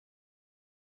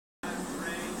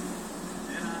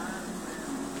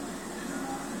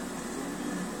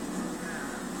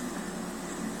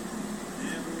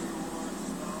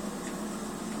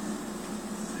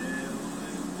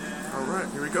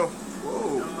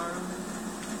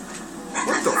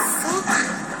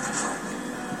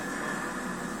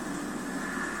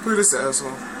Look at this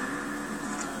asshole.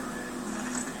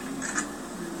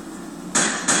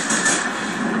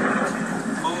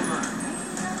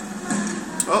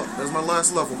 Oh, there's my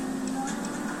last level.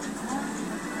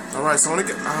 Alright, so I want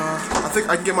to get, I think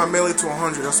I can get my melee to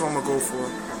 100, that's what I'm going to go for.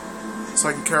 So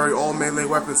I can carry all melee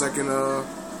weapons, I can,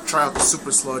 try out the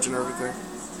super sludge and everything.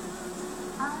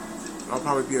 I'll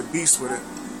probably be a beast with it.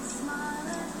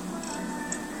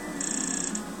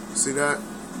 See that? I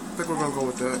think we're going to go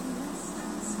with that.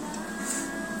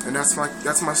 And that's my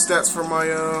stats for my,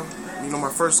 my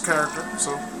first character,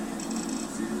 so.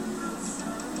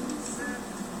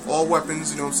 All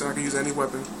weapons, you know what I'm saying, I can use any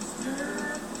weapon.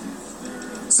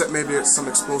 Except maybe it's some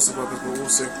explosive weapons, but we'll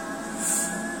see.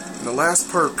 And the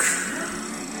last perk.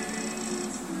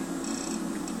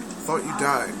 Thought you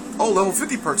died. Oh, level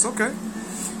 50 perks, okay.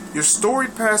 Your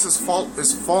storied past is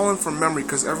fallen from memory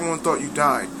because everyone thought you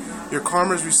died. Your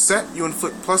karma is reset, you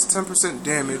inflict plus 10%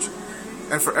 damage,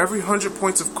 and for every 100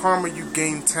 points of karma you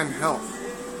gain 10 health.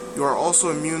 You are also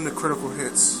immune to critical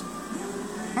hits.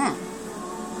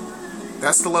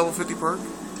 That's the level 50 perk?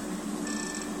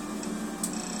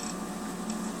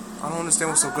 I don't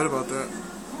understand what's so good about that.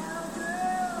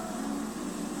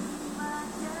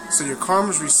 So your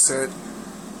karma's reset,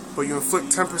 but you inflict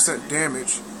 10%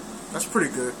 damage. That's pretty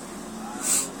good.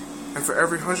 And for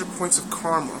every 100 points of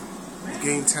karma, you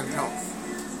gain 10 health.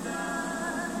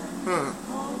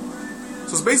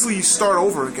 So it's basically you start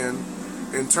over again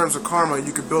in terms of karma, and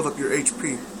you can build up your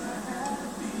HP.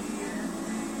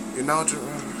 Your knowledge of...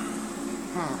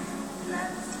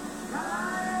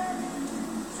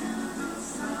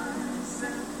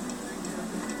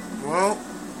 Well,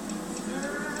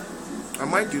 I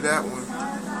might do that one.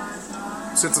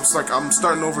 Since it's like I'm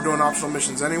starting over doing optional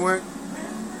missions anyway.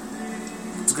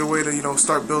 It's a good way to,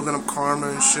 start building up karma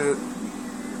and shit.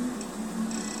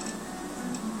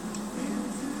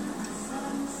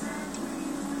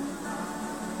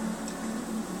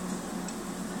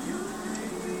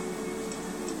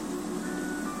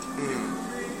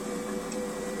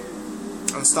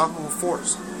 Unstoppable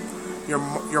force.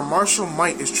 Your martial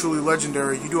might is truly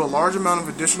legendary. You do a large amount of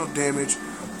additional damage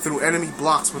through enemy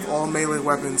blocks with all melee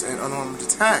weapons and unarmed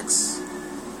attacks.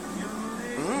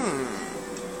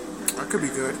 That could be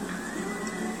good.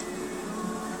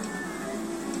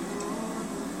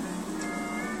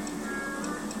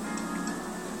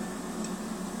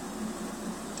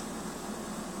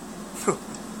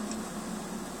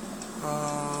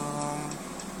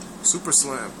 Super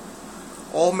Slam.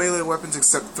 All melee weapons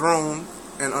except thrown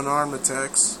and unarmed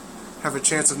attacks have a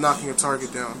chance of knocking a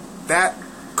target down. That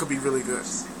could be really good.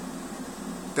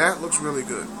 That looks really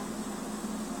good.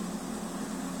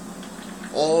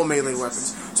 All melee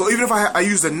weapons. So even if I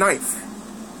use a knife,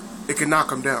 it can knock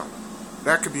them down.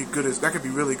 That could be good. That could be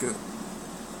really good.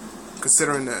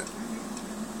 Considering that.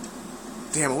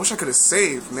 Damn, I wish I could have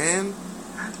saved, man.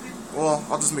 Well,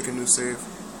 I'll just make a new save.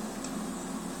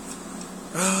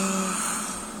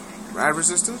 Rad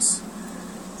resistance.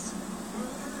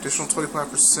 Additional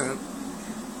 25%.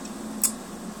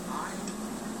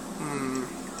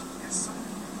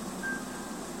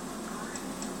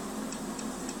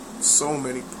 So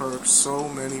many perks, so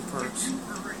many perks.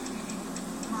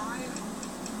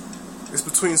 It's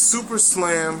between Super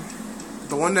Slam,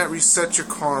 the one that resets your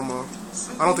karma.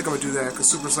 I don't think I'm going to do that because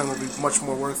Super Slam will be much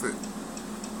more worth it.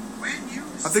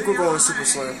 I think we're going with Super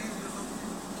Slam.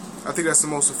 I think that's the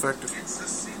most effective.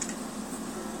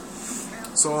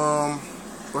 So,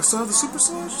 do I still have the Super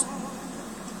Sludge?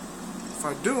 If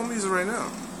I do, I'm going to use it right now.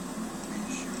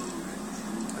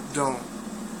 I don't.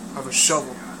 I have a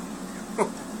shovel.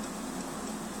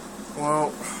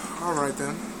 Well, alright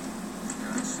then.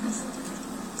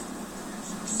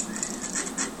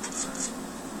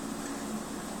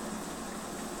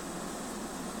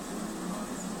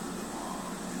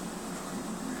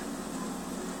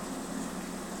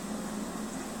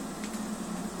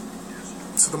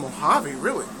 To the Mojave,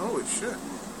 really? Holy shit.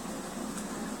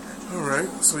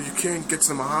 Alright, so you can't get to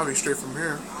the Mojave straight from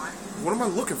here. What am I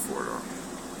looking for, though?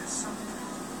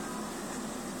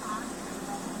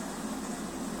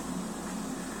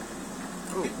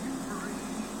 Oh.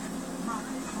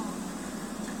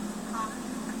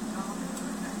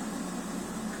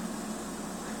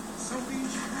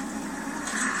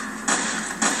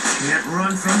 Can't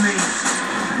run from me.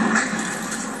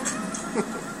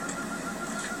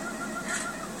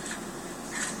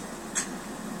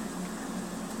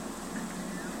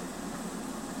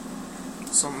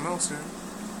 Something else here.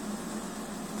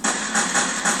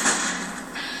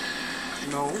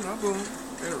 No, not boom.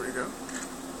 There we go.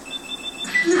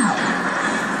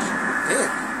 Yeah.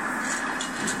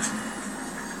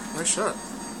 Nice shot.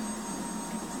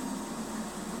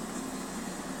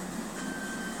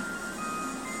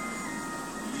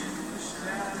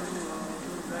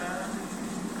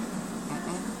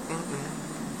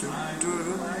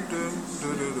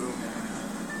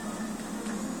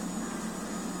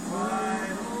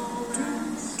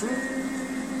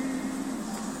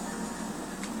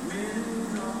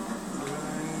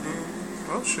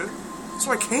 Oh shit. That's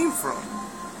where I came from.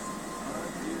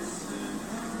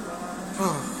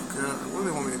 Oh god, where do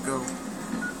they want me to go?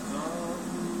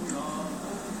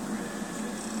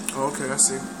 Oh, okay, I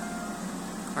see.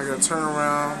 I gotta turn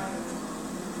around,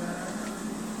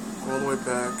 all the way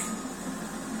back.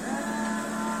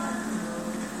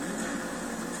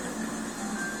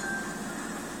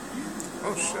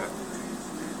 Oh shit.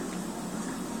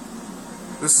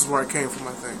 This is where I came from,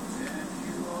 I think.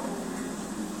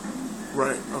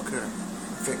 Right, okay.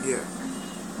 I think, yeah.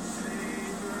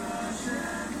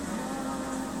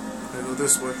 I go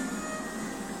this way.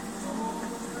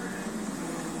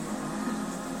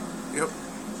 Yep.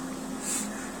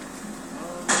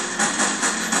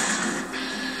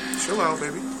 Chill out,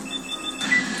 baby.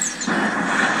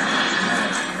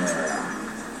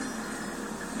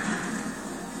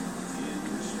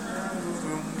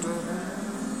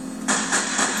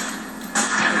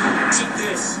 Take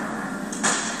this.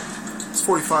 This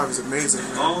 45 is amazing,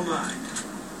 man. All mine.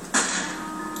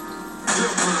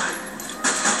 You're mine.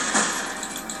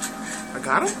 I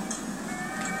got him?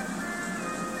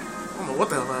 I don't know what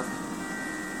the hell happened.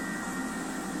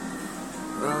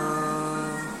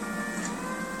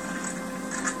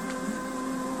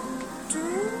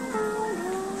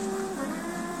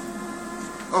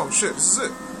 Oh shit, this is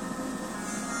it.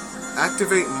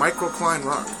 Activate microcline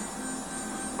rock.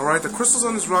 Alright, the crystals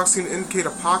on this rock seem to indicate a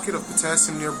pocket of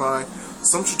potassium nearby.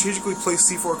 Some strategically placed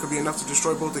C4 could be enough to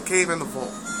destroy both the cave and the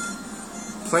vault.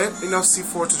 Plant enough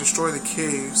C4 to destroy the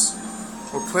caves,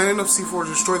 or plant enough C4 to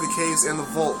destroy the caves and the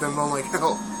vault, then run like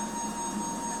hell.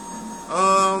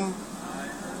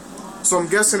 So I'm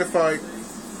guessing if I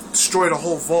destroy the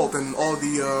whole vault, then all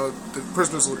the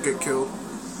prisoners will get killed.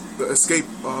 The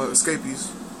escapees.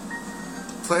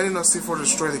 Plant enough C4 to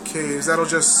destroy the caves, that'll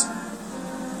just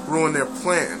ruin their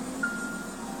plan.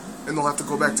 And they'll have to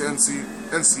go back to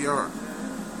NCR,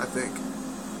 I think.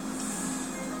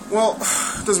 Well,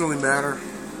 it doesn't really matter.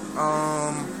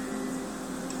 I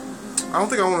don't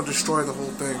think I want to destroy the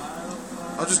whole thing.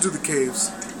 I'll just do the caves.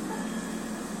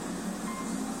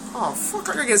 Oh, fuck,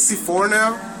 I gotta get C4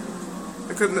 now?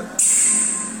 They couldn't...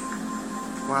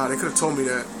 Wow, they could have told me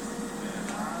that.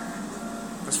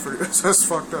 That's pretty... That's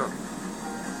fucked up.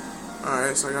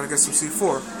 Alright, so I gotta get some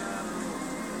C4.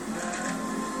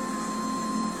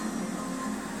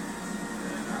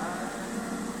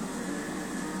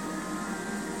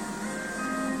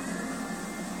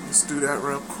 Let's do that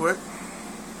real quick.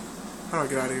 How do I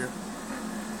get out of here?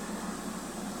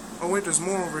 Oh wait, there's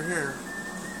more over here.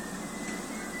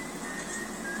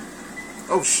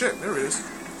 Oh shit, there it is.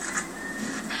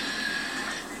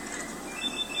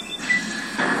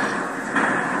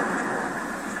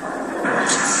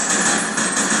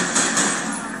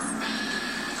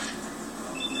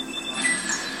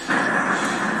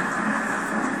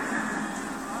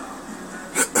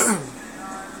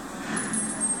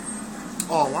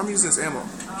 Oh, why am I using this ammo?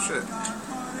 Shit.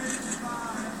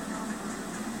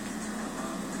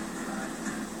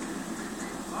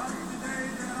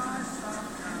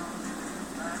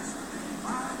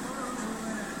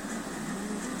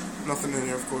 Nothing in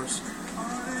here, of course.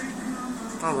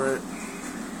 Alright.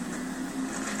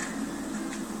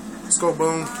 Let's go,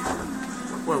 boom.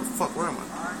 Where, fuck, where am I?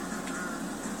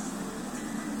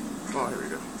 Oh, here we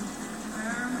go.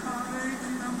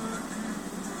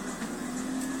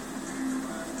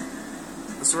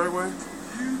 That's the right way?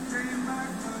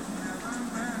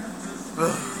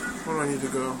 Ugh, where do I need to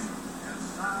go?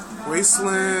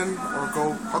 Wasteland, or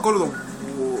go... I'll go to the...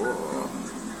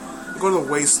 I'll go to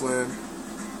the Wasteland.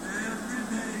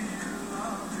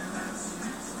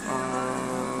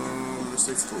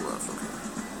 Mistakes to the left, okay.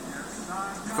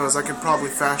 Because I could probably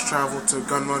fast travel to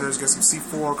Gunrunners, get some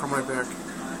C4, come right back.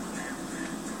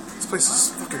 This place is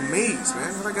a fucking maze,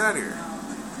 man. How'd I get out of here?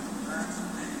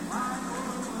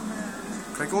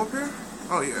 Can I go up here?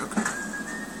 Oh, yeah, okay.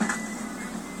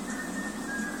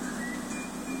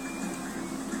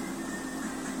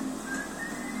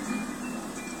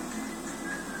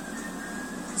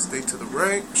 Stay to the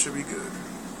right. Should be good.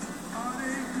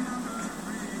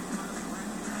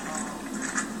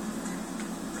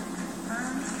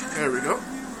 There we go.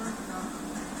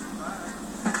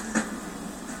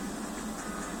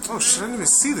 Oh shit, I didn't even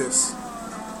see this.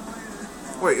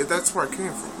 Wait, that's where I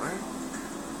came from, right?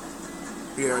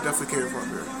 Yeah, I definitely came from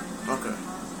here. Okay.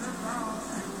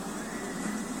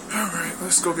 Alright,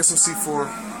 let's go get some C4.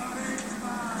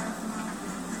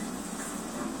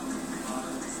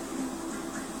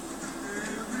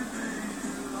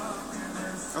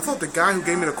 I thought the guy who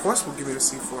gave me the quest would give me the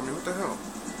C for me. What the hell?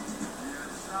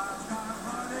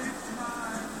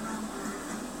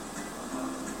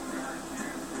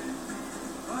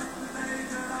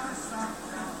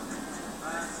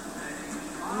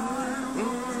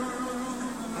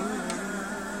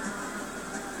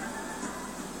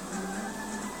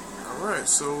 Alright,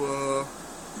 so,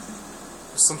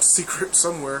 there's some secret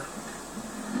somewhere.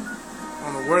 I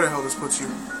don't know where the hell this puts you.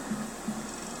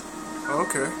 Oh,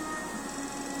 okay.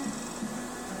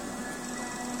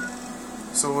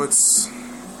 So it's,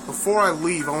 before I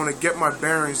leave, I want to get my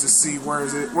bearings to see where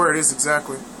it is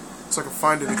exactly, so I can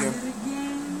find it again.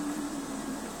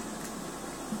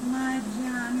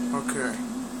 Okay.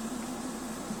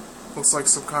 Looks like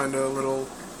some kind of little.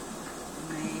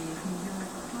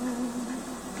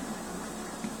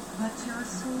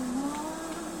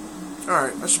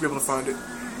 Alright, I should be able to find it.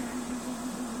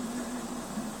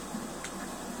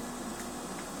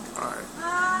 Alright.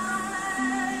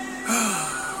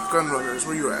 Gunrunners,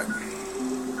 where you at?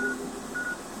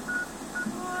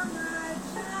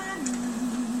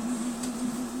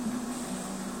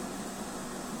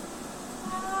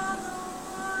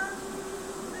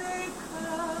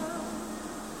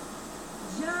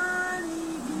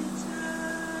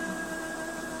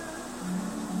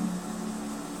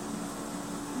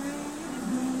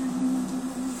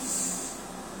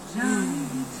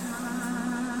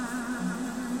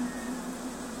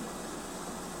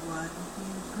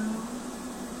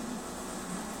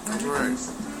 Alright,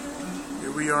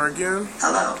 here we are again.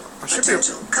 Hello, I should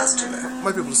potential customer.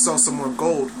 might be able to sell some more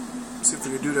gold. See if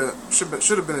we can do that.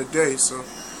 Should have been a day, so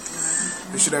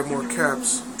they should have more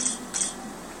caps.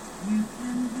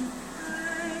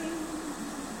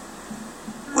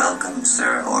 Welcome,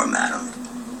 sir or madam.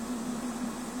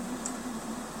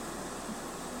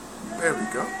 There we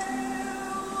go.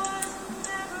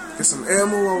 Get some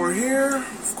ammo while we're here,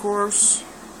 of course.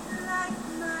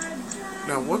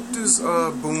 Now, what does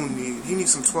Boone need? He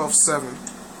needs some 12-7.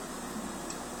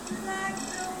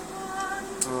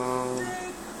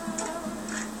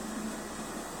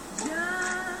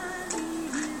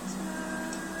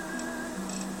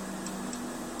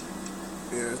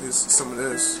 Yeah, there's some of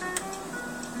this.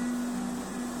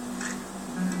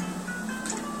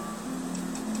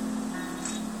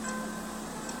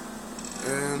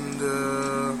 And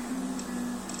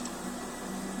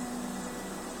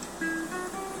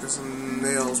get some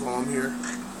nails while I'm here.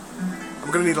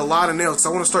 I'm gonna need a lot of nails because I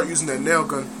want to start using that nail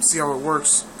gun. See how it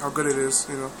works, how good it is,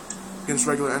 you know, against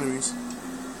regular enemies.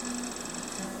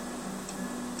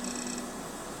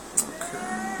 Okay.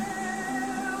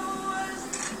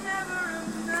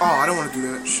 Oh, I don't want to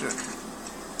do that. Shit.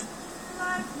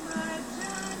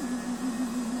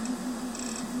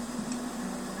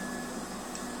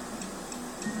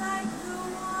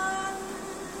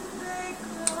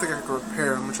 I think I can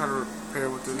repair. I'm gonna try to repair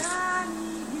with this.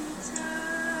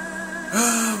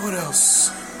 What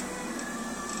else?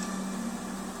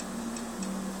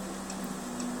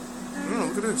 Oh,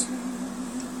 look at this.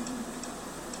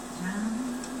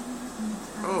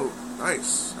 Oh,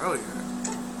 nice. Hell yeah.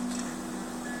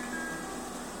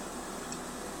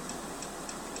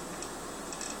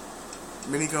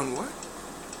 Minigun what?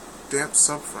 Damp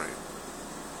subframe.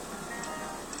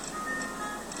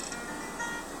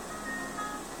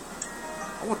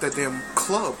 I want that damn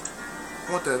club.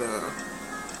 I want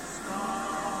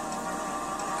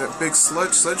that big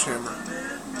sledgehammer.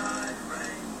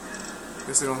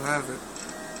 Guess they don't have it.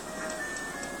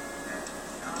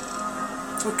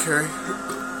 Okay.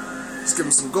 Let's give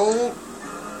him some gold.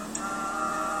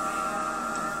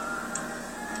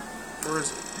 Where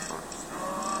is it?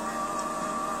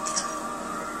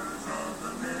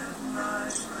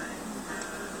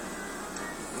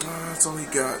 That's all he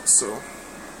got, so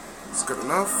it's good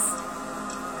enough.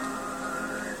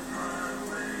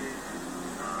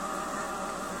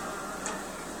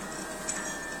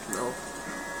 No.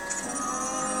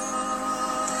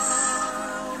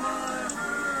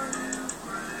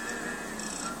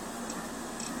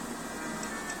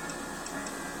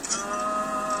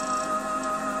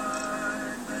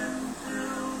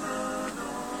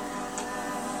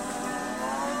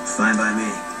 Fine by me.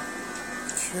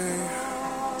 Okay.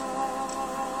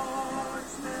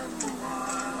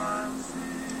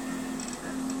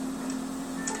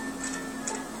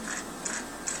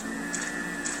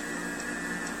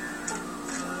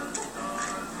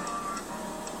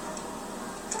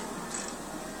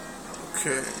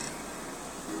 Okay.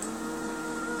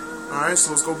 Alright,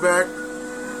 so let's go back,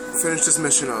 finish this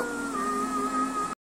mission up.